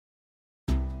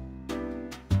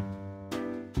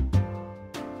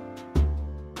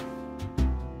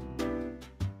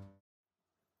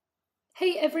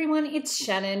Hey everyone, it's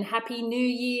Shannon. Happy New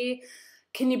Year.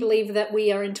 Can you believe that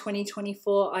we are in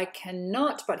 2024? I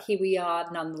cannot, but here we are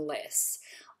nonetheless.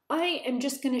 I am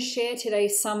just going to share today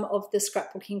some of the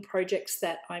scrapbooking projects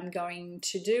that I'm going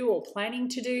to do or planning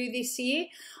to do this year.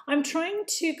 I'm trying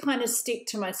to kind of stick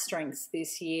to my strengths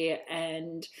this year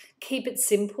and keep it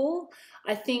simple.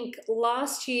 I think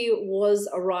last year was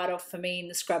a write-off for me in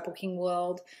the scrapbooking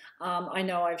world. I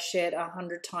know I've shared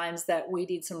 100 times that we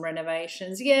did some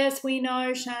renovations. Yes, we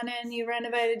know, Shannon, you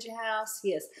renovated your house.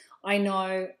 Yes, I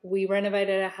know we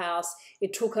renovated our house.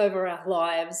 It took over our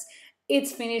lives.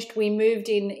 It's finished. We moved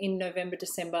in November,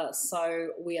 December, so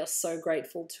we are so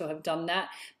grateful to have done that.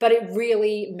 But it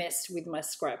really messed with my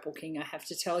scrapbooking, I have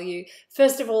to tell you.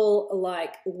 First of all,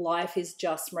 like life is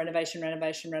just renovation,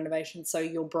 renovation, renovation, so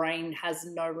your brain has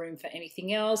no room for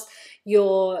anything else.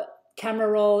 Your camera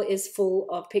roll is full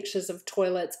of pictures of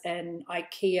toilets and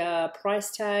IKEA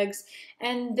price tags,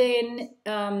 and then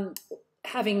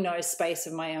having no space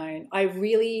of my own. I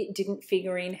really didn't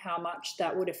figure in how much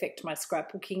that would affect my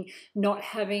scrapbooking, not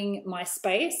having my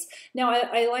space. Now,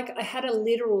 I had a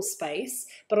literal space,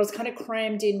 but I was kind of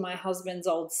crammed in my husband's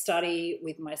old study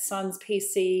with my son's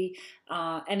PC,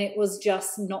 and it was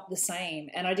just not the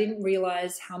same. And I didn't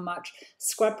realize how much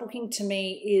scrapbooking to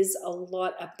me is a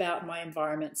lot about my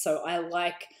environment. So I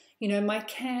like, my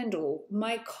candle,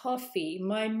 my coffee,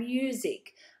 my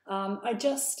music. I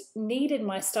just needed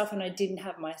my stuff and I didn't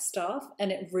have my stuff,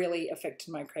 and it really affected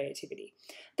my creativity.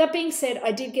 That being said,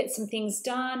 I did get some things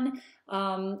done.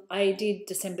 I did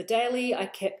December Daily. I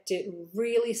kept it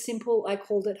really simple. I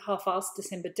called it Half-Assed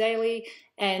December Daily,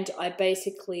 and I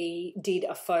basically did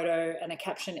a photo and a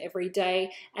caption every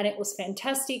day, and it was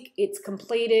fantastic. It's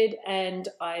completed, and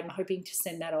I'm hoping to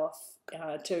send that off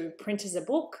to print as a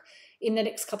book in the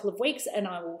next couple of weeks, and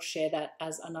I will share that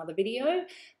as another video.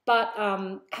 But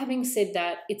having said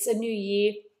that, it's a new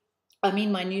year. I'm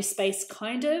in my new space,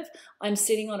 kind of. I'm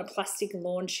sitting on a plastic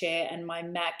lawn chair and my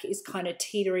Mac is kind of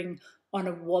teetering on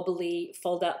a wobbly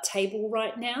fold-out table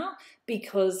right now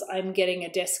because I'm getting a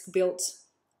desk built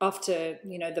after,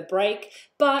 the break.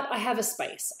 But I have a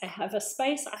space. I have a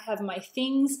space, I have my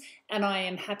things, and I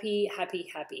am happy, happy,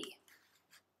 happy.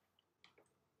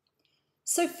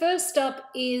 So first up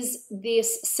is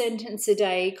this sentence a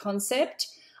day concept.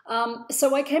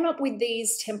 So I came up with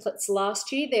these templates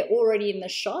last year. They're already in the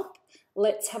shop.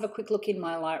 Let's have a quick look in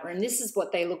my Lightroom. This is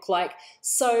what they look like.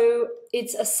 So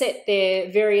it's a set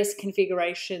there, various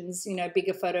configurations,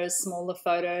 bigger photos, smaller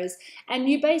photos, and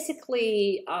you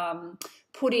basically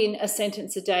put in a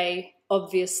sentence a day,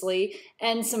 obviously,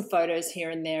 and some photos here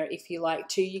and there if you like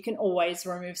to. You can always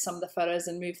remove some of the photos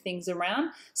and move things around.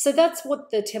 So that's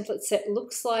what the template set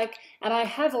looks like, and I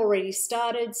have already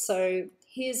started. So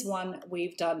here's one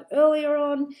we've done earlier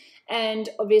on, and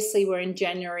obviously we're in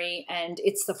January and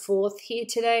it's the 4th here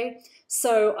today.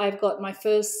 So I've got my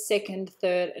first, second,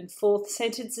 third, and fourth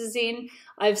sentences in.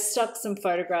 I've stuck some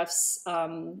photographs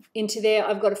into there.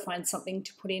 I've got to find something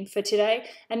to put in for today,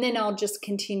 and then I'll just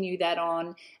continue that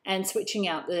on and switching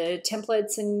out the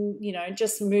templates and,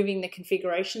 just moving the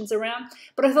configurations around.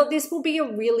 But I thought this will be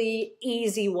a really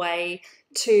easy way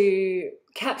to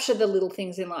capture the little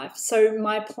things in life. So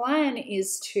my plan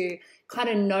is to kind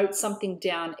of note something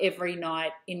down every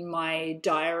night in my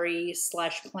diary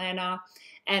 / planner,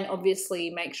 and obviously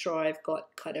make sure I've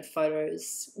got kind of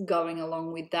photos going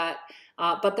along with that.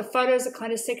 But the photos are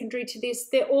kind of secondary to this.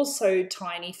 They're also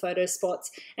tiny photo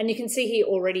spots, and you can see here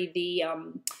already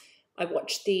I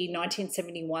watched the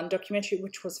 1971 documentary,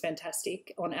 which was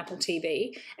fantastic, on Apple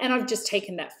TV, and I've just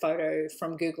taken that photo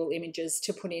from Google Images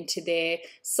to put into there.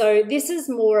 So this is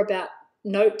more about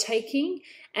note-taking,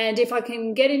 and if I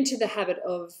can get into the habit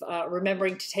of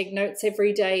remembering to take notes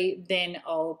every day, then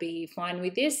I'll be fine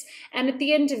with this. And at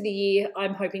the end of the year,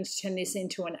 I'm hoping to turn this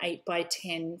into an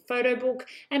 8x10 photo book,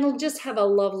 and it'll just have a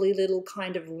lovely little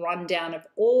kind of rundown of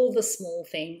all the small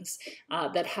things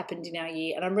that happened in our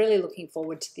year, and I'm really looking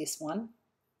forward to this one.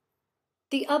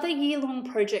 The other year-long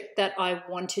project that I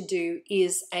want to do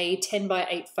is a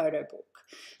 10x8 photo book.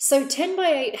 So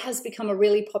 10x8 has become a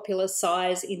really popular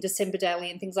size in December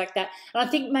Daily and things like that. And I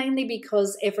think mainly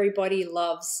because everybody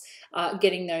loves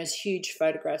getting those huge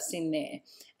photographs in there.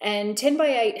 And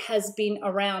 10x8 has been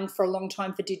around for a long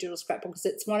time for digital scrapbooks.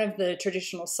 It's one of the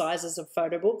traditional sizes of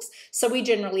photo books. So we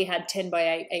generally had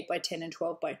 10x8, 8x10, and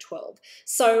 12x12.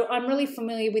 So I'm really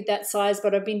familiar with that size,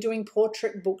 but I've been doing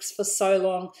portrait books for so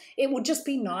long. It would just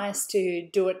be nice to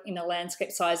do it in a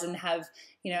landscape size and have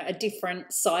a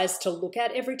different size to look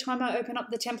at every time I open up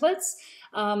the templates.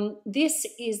 This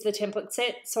is the template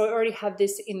set. So I already have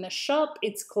this in the shop.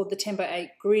 It's called the 10x8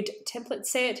 Grid Template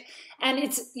Set, and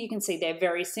you can see they're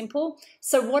very simple.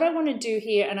 So what I want to do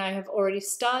here, and I have already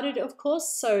started, of course,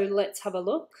 so let's have a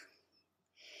look,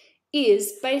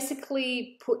 is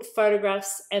basically put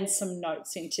photographs and some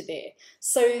notes into there.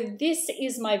 So this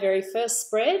is my very first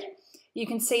spread. You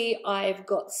can see I've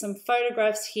got some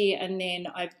photographs here, and then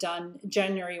I've done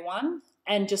January 1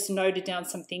 and just noted down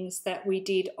some things that we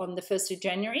did on the 1st of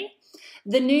January.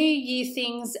 The New Year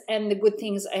things and the good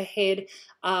things ahead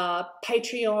are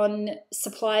Patreon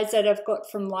supplies that I've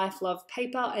got from Life Love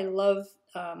Paper. I love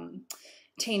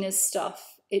Tina's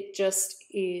stuff. It just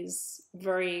is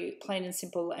very plain and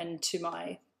simple and to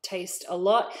my taste a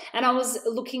lot. And I was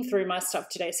looking through my stuff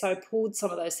today, so I pulled some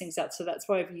of those things out. So that's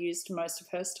why I've used most of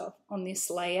her stuff on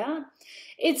this layout.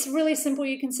 It's really simple.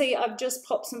 You can see I've just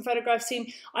popped some photographs in.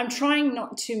 I'm trying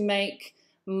not to make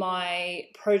my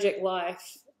project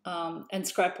life and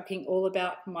scrapbooking all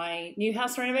about my new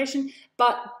house renovation,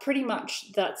 but pretty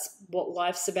much that's what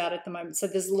life's about at the moment. So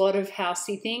there's a lot of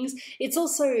housey things. It's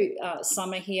also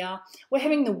summer here. We're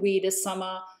having the weirdest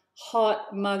summer.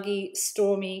 Hot, muggy,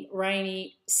 stormy,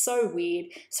 rainy, so weird.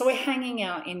 So we're hanging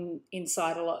out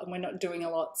inside a lot and we're not doing a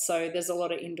lot. So there's a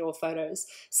lot of indoor photos.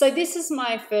 So this is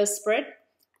my first spread.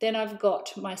 Then I've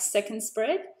got my second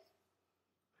spread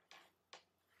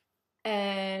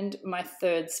and my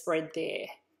third spread there.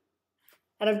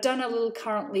 And I've done a little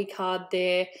currently card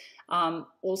there.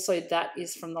 Also that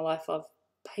is from the Life Love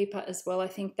Paper as well, I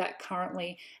think, that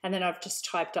currently. And then I've just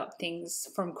typed up things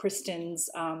from Kristen's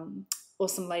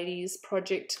Awesome Ladies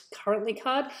Project currently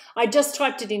card. I just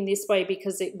typed it in this way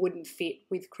because it wouldn't fit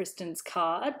with Kristen's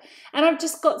card. And I've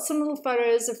just got some little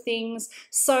photos of things.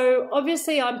 So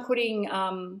obviously I'm putting,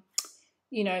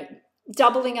 you know,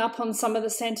 doubling up on some of the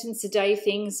sentence a day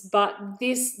things, but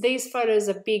these photos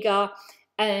are bigger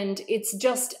and it's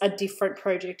just a different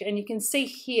project. And you can see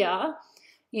here,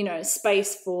 you know,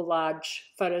 space for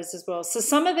large photos as well. So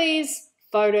some of these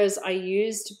photos I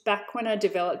used back when I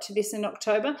developed this in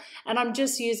October, and I'm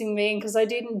just using them because I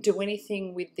didn't do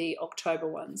anything with the October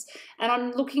ones. And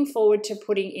I'm looking forward to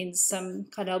putting in some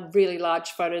kind of really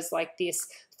large photos like this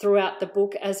throughout the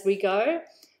book as we go.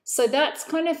 So that's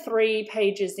kind of 3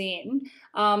 pages in.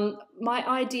 My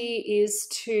idea is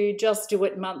to just do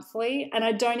it monthly, and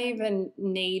I don't even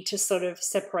need to sort of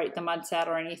separate the months out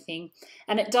or anything.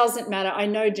 And it doesn't matter. I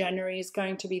know January is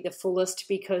going to be the fullest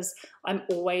because I'm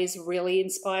always really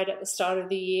inspired at the start of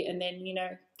the year, and then, you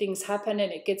know, things happen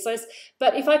and it gets less.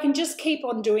 But if I can just keep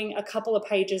on doing a couple of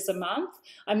pages a month,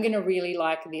 I'm going to really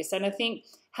like this. And I think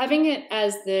having it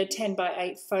as the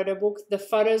 10x8 photo book, the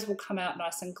photos will come out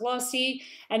nice and glossy.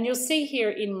 And you'll see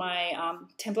here in my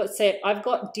template set, I've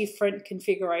got different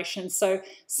configurations. So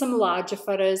some larger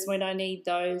photos when I need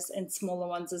those and smaller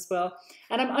ones as well.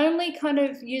 And I'm only kind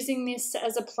of using this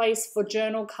as a place for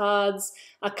journal cards,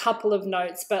 a couple of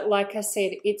notes. But like I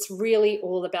said, it's really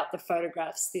all about the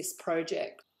photographs, this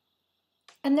project.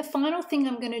 And the final thing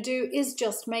I'm going to do is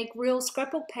just make real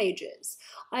scrapbook pages.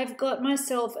 I've got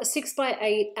myself a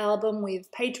 6x8 album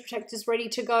with page protectors ready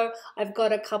to go. I've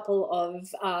got a couple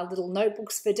of little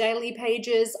notebooks for daily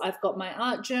pages. I've got my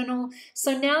art journal.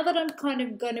 So now that I'm kind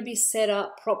of going to be set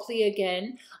up properly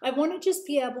again, I want to just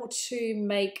be able to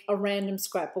make a random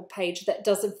scrapbook page that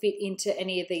doesn't fit into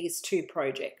any of these 2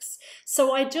 projects.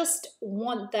 So I just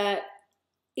want that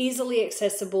easily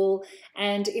accessible,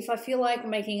 and if I feel like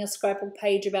making a scrapbook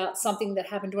page about something that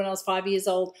happened when I was 5 years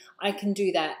old, I can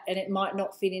do that, and it might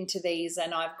not fit into these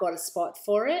and I've got a spot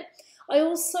for it.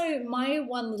 My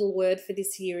one little word for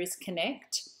this year is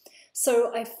connect.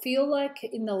 So I feel like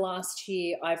in the last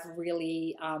year I've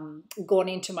really gone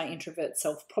into my introvert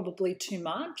self probably too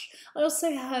much. I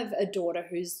also have a daughter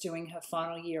who's doing her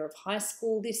final year of high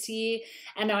school this year,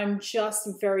 and I'm just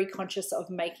very conscious of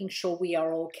making sure we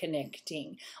are all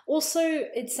connecting. Also,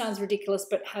 it sounds ridiculous,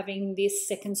 but having this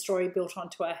second story built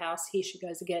onto our house, here she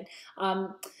goes again,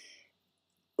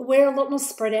 we're a lot more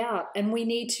spread out and we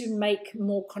need to make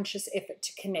more conscious effort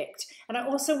to connect. And I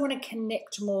also want to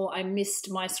connect more. I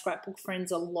missed my scrapbook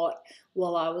friends a lot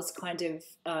while I was kind of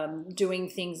doing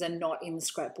things and not in the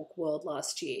scrapbook world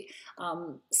last year.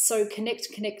 So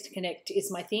connect is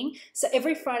my thing. So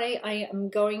every Friday I am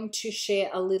going to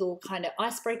share a little kind of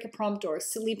icebreaker prompt or a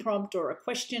silly prompt or a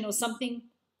question or something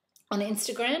on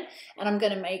Instagram, and I'm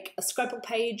going to make a scrapbook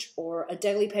page or a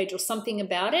daily page or something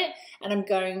about it, and I'm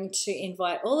going to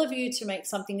invite all of you to make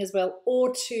something as well,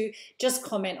 or to just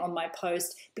comment on my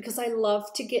post, because I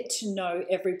love to get to know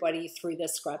everybody through their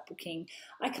scrapbooking.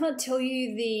 I can't tell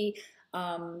you the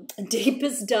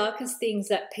deepest, darkest things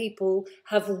that people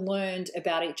have learned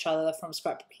about each other from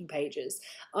scrapbooking pages.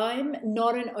 I'm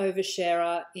not an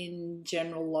oversharer in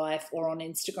general life or on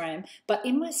Instagram, but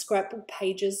in my scrapbook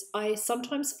pages, I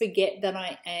sometimes forget that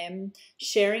I am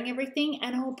sharing everything,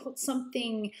 and I'll put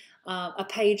something, a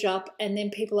page up, and then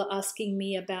people are asking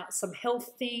me about some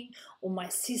health thing or my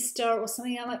sister or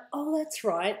something. I'm like, oh, that's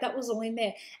right, that was all in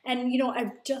there. And you know,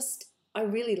 I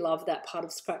really love that part of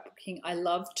scrapbooking. I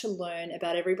love to learn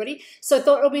about everybody. So I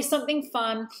thought it'll be something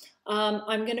fun.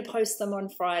 I'm going to post them on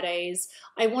Fridays.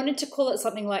 I wanted to call it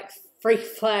something like Free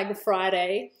Flag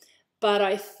Friday, but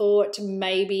I thought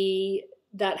maybe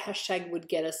that hashtag would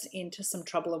get us into some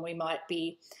trouble, and we might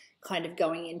be kind of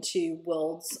going into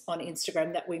worlds on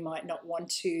Instagram that we might not want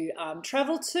to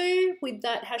travel to with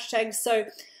that hashtag. So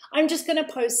I'm just going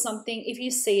to post something. If you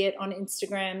see it on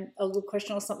Instagram, a little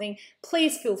question or something,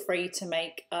 please feel free to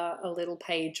make a little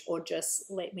page or just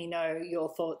let me know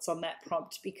your thoughts on that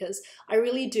prompt, because I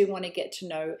really do want to get to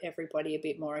know everybody a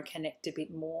bit more and connect a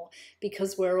bit more,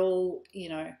 because we're all, you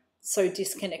know, so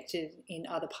disconnected in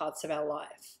other parts of our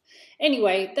life.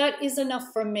 Anyway, that is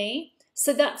enough from me.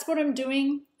 So that's what I'm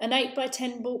doing, an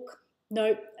 8x10 book,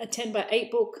 no, a 10x8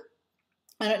 book.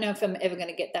 I don't know if I'm ever going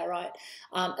to get that right.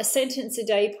 A sentence a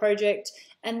day project,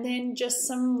 and then just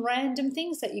some random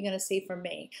things that you're going to see from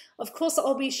me. Of course,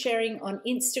 I'll be sharing on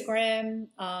Instagram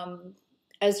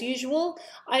as usual.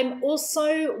 I'm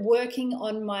also working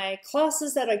on my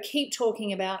classes that I keep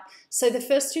talking about. So the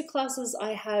first 2 classes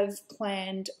I have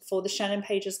planned for the Shannon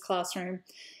Pages classroom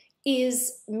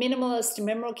is minimalist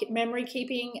memory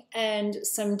keeping and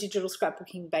some digital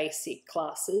scrapbooking basic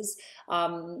classes.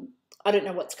 I don't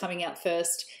know what's coming out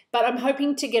first, but I'm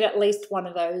hoping to get at least one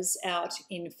of those out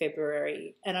in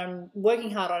February, and I'm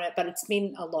working hard on it, but it's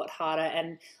been a lot harder.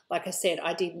 And like I said,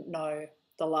 I didn't know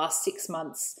the last 6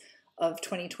 months of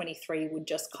 2023 would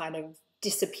just kind of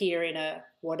disappear in a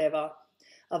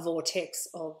vortex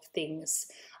of things.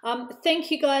 Thank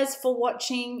you guys for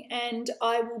watching, and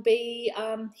I will be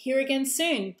here again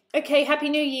soon. Okay, Happy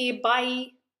New Year.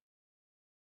 Bye.